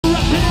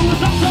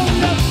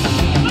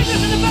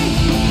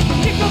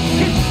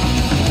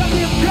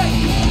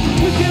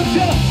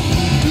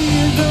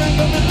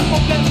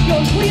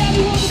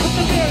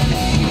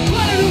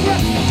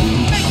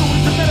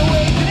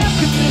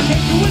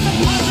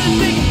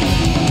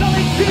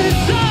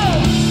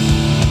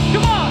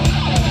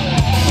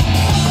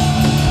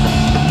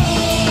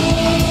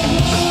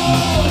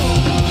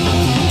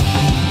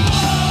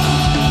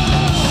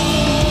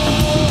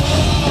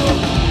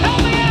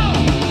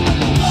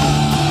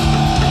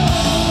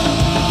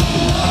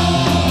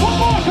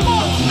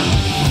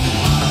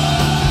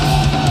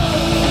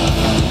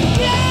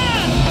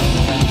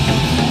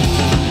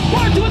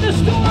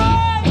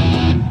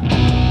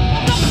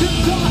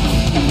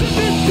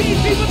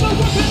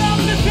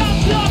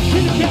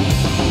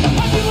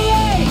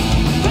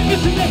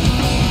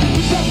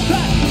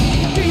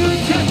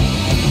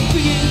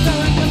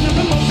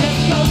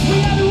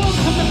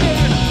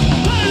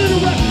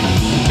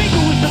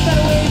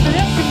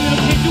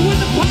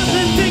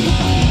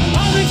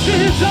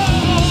Cesar.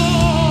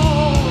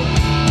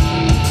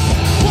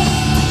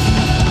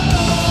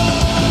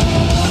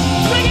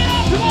 Bring it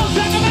up, come on,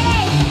 Sacramento!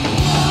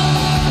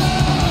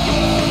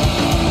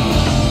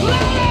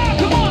 Louder,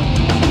 come on!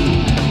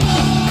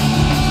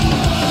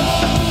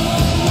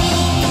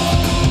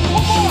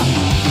 One more!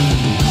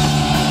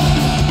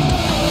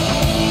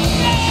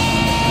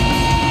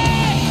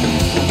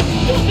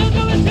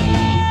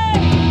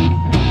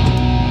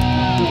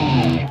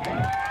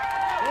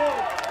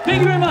 Thank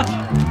you very much.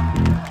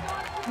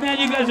 Man,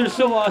 you guys are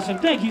so awesome.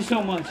 Thank you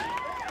so much.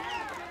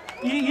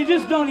 You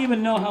just don't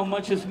even know how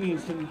much this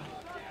means to me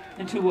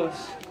and to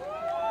us.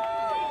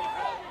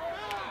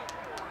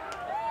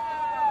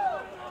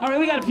 All right,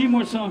 we got a few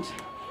more songs.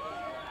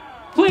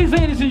 Please,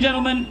 ladies and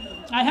gentlemen,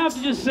 I have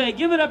to just say,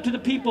 give it up to the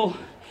people.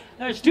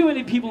 There's too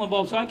many people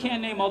involved, so I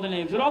can't name all the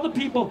names. But all the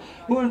people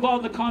who are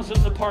involved in the concerts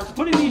in the parks,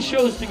 putting these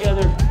shows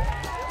together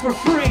for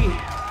free.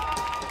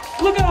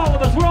 Look at all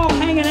of us. We're all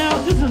hanging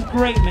out. This is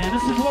great, man.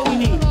 This is what we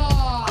need.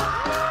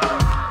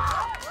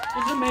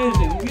 It's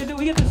amazing.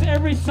 We get this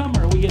every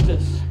summer. We get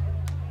this.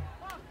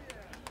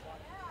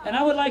 And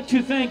I would like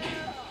to thank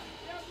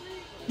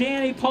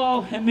Danny,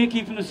 Paul, and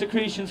Mickey from the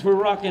Secretions for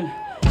rocking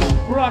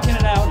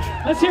it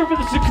out. Let's hear it for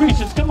the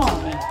Secretions. Come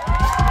on, man.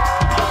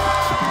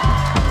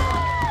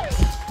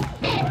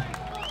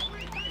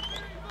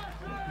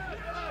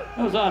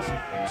 That was awesome.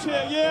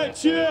 Cheer, yeah,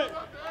 cheer.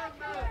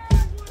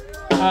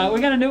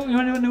 We got a new. You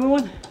want to do a new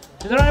one?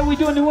 Is it all right? We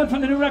do a new one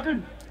from the new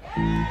record.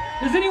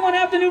 Does anyone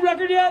have the new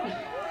record yet?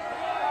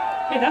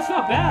 Hey, that's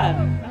not bad.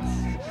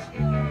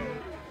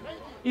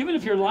 Even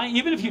if you're lying,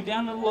 even if you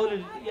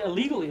downloaded it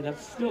illegally,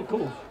 that's still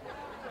cool.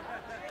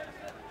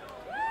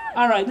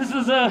 All right, this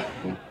is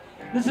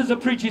a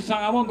preachy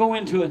song. I won't go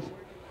into it.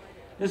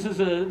 This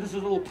is a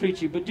little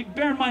preachy, but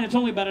bear in mind it's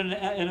only about a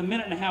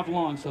minute and a half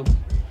long. So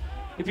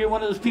if you're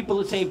one of those people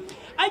that say,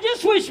 "I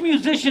just wish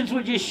musicians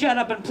would just shut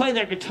up and play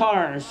their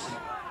guitars."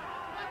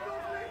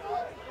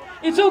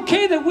 It's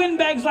okay that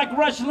windbags like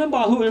Rush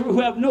Limbaugh, who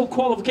have no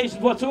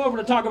qualifications whatsoever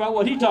to talk about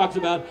what he talks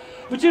about,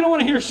 but you don't want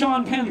to hear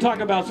Sean Penn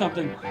talk about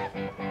something.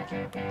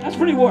 That's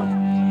pretty warped.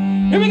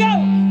 Here we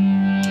go!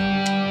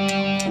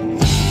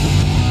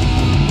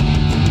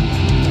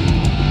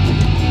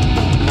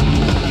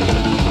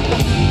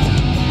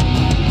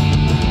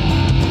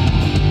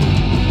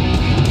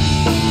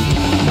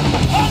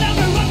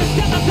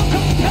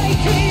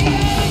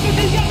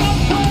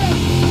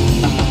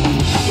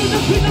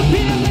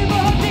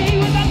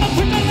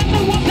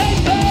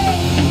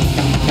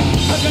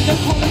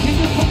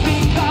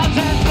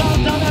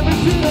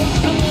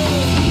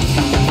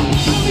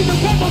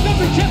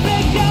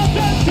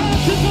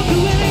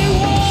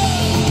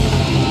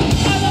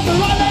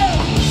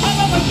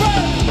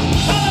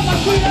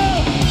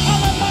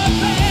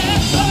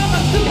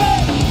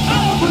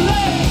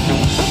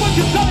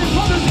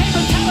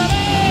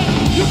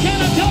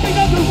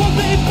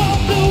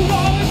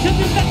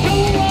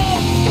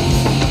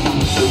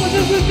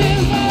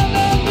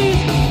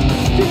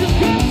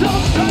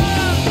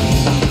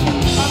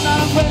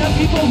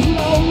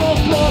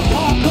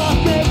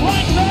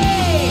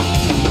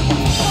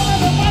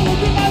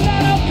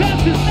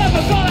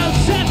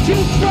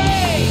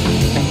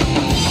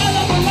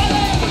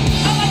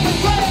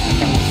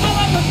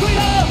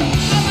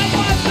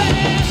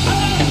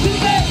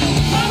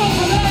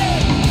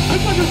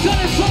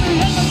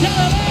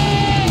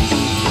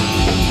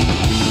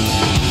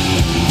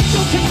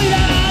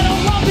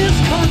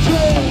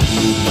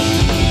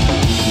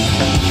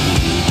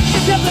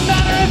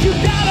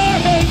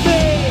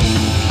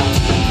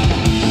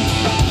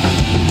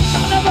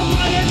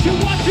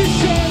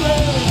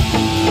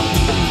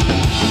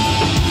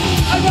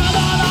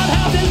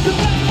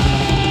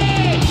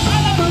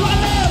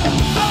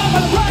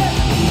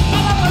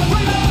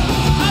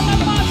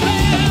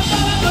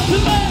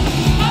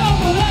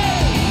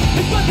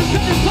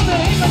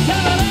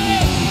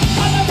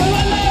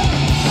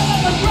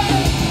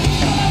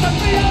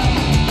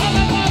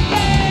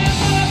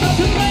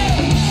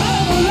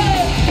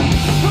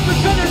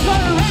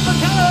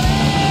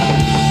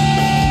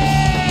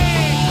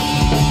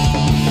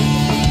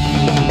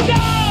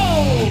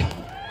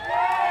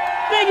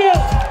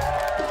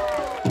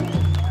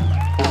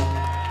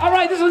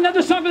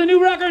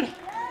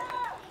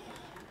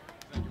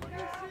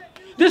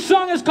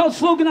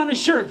 Slogan on his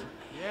shirt.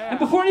 Yeah. And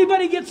before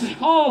anybody get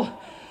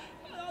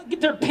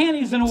their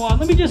panties in a wad,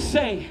 let me just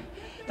say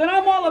that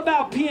I'm all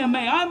about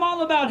PMA. I'm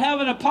all about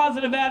having a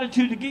positive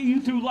attitude to get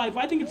you through life.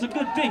 I think it's a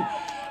good thing.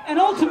 And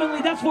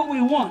ultimately, that's what we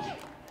want.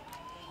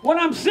 What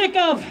I'm sick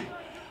of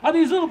are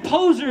these little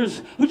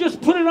posers who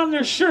just put it on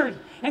their shirt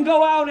and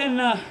go out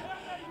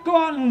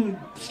and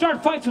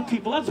start fights with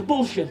people. That's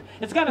bullshit.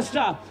 It's got to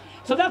stop.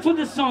 So that's what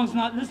this song's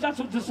that's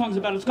what this song's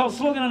about. It's called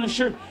Slogan on his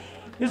shirt.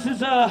 This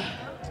is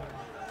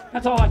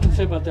that's all I can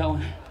say about that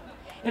one.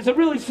 It's a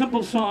really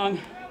simple song.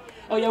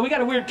 Oh yeah, we got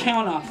a weird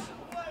count off.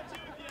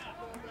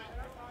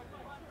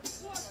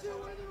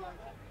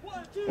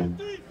 1, 2,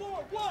 3,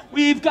 4, 1.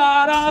 We've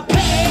gotta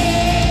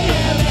pay,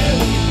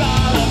 we've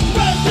gotta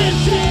spread this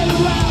shit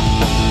around,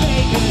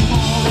 make it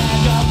more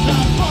than just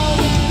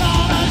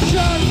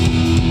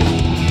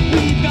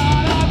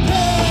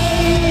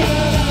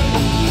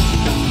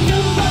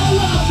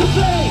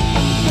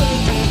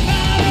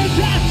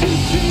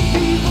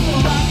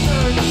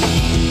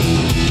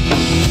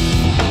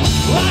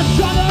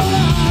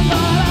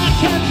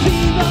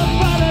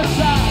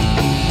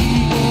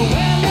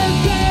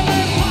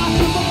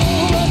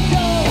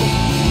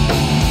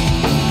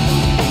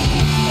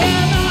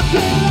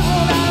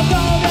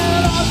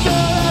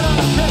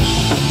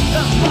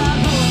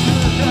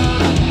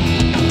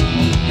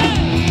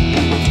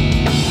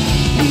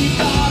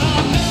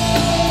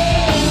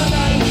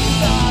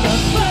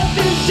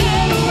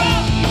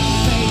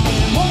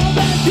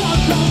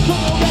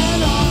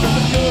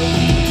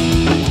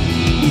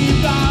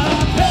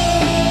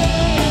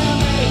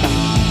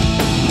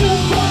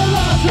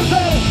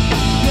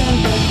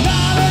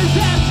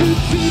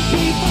treat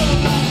people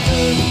like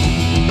this.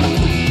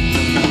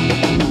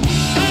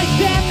 I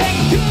stand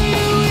next to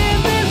you in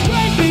this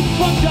great big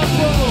fucked up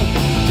world.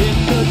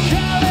 It's a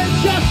challenge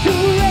just to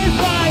raise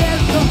my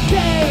head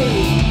someday.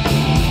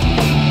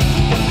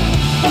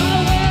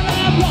 But when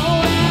I'm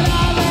rolling,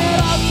 I let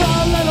off a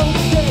little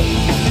steak.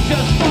 It's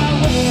just my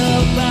way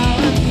of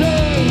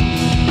balancing.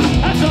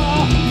 That's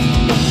all.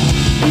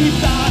 We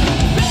thought,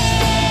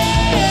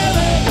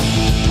 baby,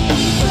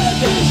 spread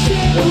this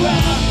shit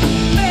around,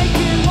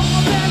 making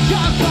more than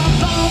just a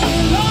song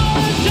in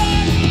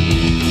origin.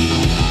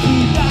 We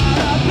got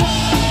a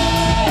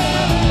baby,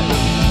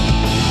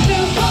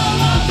 new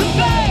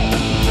philosophy,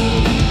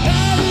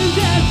 that is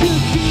just to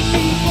treat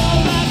people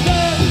like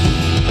this.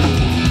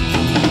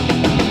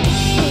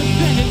 But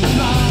then it's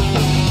wrong,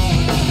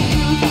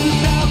 you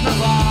yourself the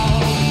wrong.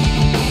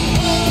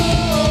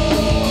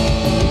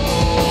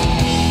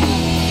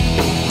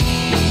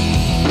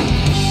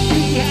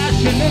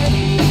 Passionate,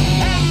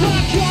 act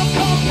like you're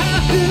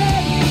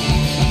compassionate.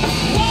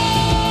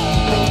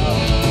 Whoa,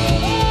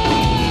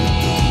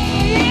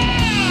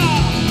 yeah!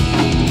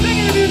 Sing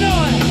it if you know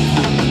it.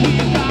 We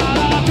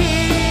gotta be,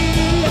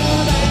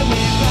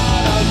 we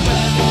gotta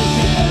spread this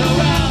shit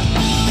around,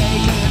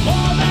 make it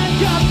more than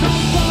just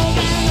some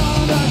slogan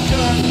on the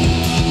shirt.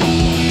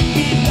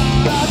 We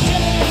gotta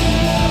get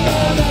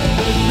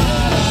it's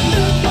not a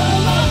new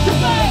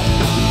philosophy.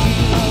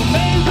 It's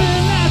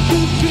amazing that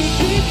you treat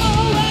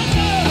people like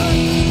this.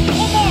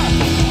 One more.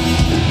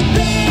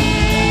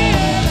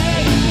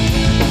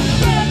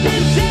 Spread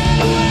this shit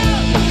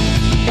around.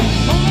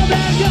 More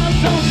than just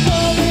some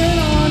slogan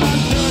on a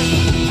shirt.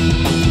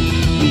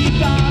 We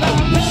gotta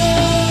pay.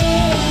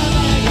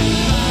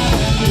 It's not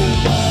a new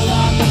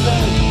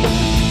philosophy.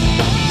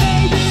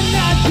 Amazing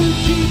that you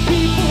treat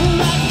people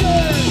like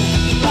dirt.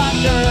 Like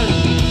dirt.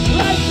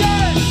 Like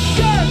dirt.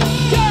 Dirt.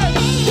 Dirt.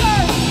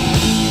 Dirt.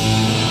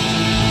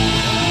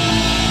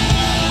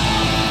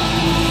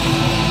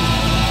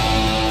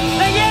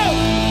 Thank you.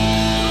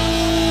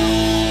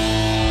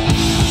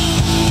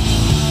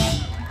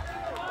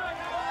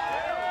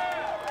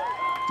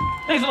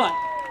 Thanks a lot.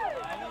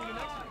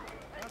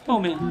 Oh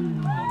man.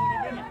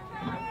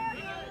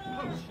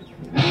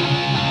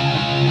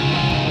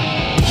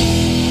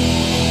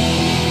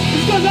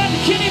 This goes out to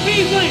Kenny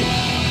Beasley.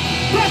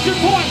 Pressure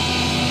point.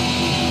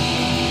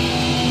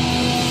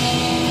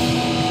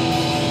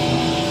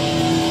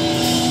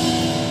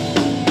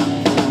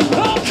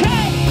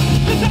 Okay,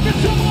 this after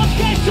someone's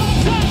game so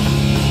tight.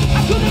 I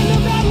couldn't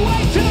live that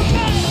way too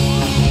bad.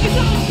 It's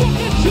not a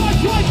fucking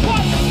choice like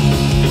what?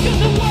 It's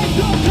just a way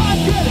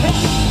sometimes get hit.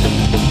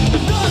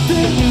 There's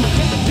nothing you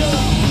can do.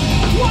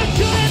 Why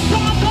shouldn't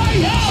somebody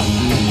help?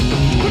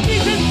 For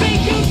reasons think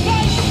you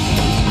fight.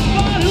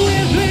 But who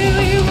is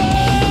really right?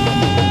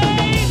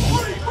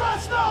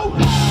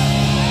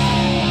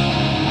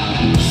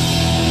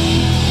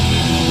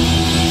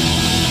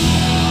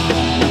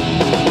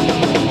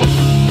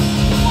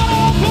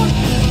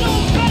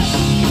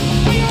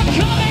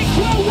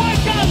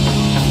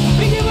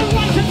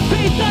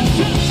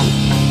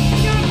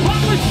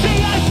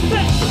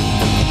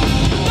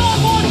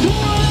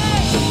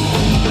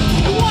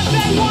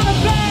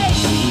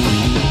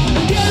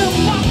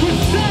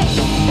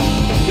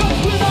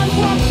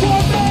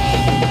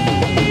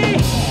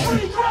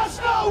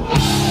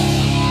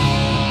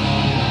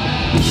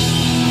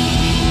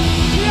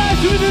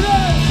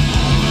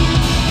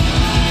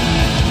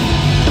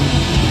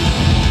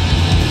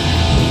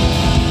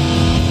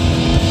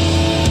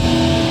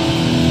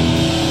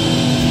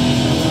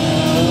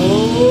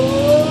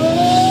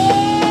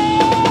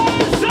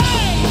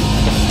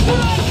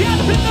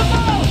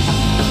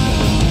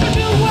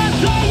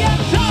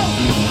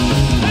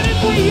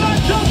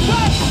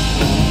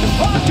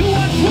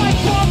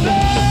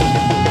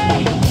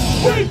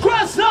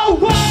 Regress no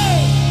way!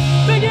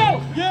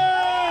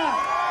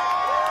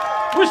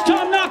 Where's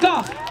Tom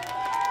Knockoff?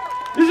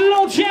 This is an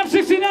old Champ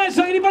 69,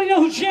 so anybody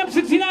know who Champ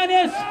 69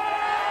 is?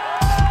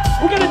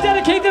 We're gonna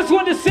dedicate this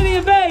one to City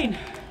of Vane.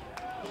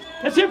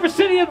 Let's hear for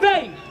City of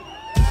Vane.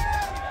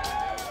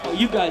 Oh,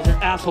 you guys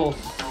are assholes.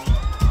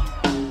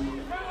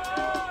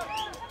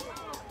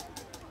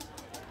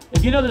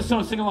 If you know this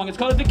song, sing along. It's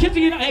called The Kids Are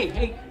United. Hey,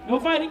 hey, no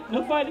fighting,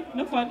 no fighting,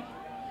 no fighting.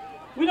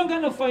 We don't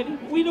got no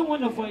fighting. We don't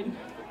want no fighting.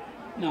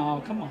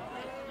 No, come on.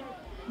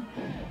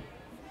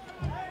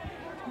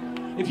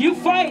 If you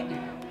fight,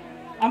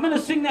 I'm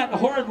gonna sing that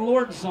Horrid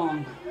Lord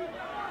song.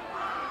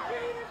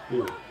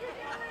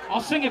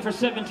 I'll sing it for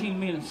 17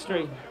 minutes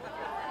straight.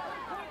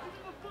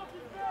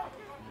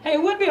 Hey,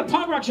 it wouldn't be a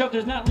punk rock show if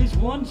there's not at least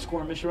one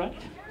skirmish, right?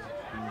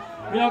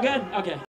 We all good? Okay.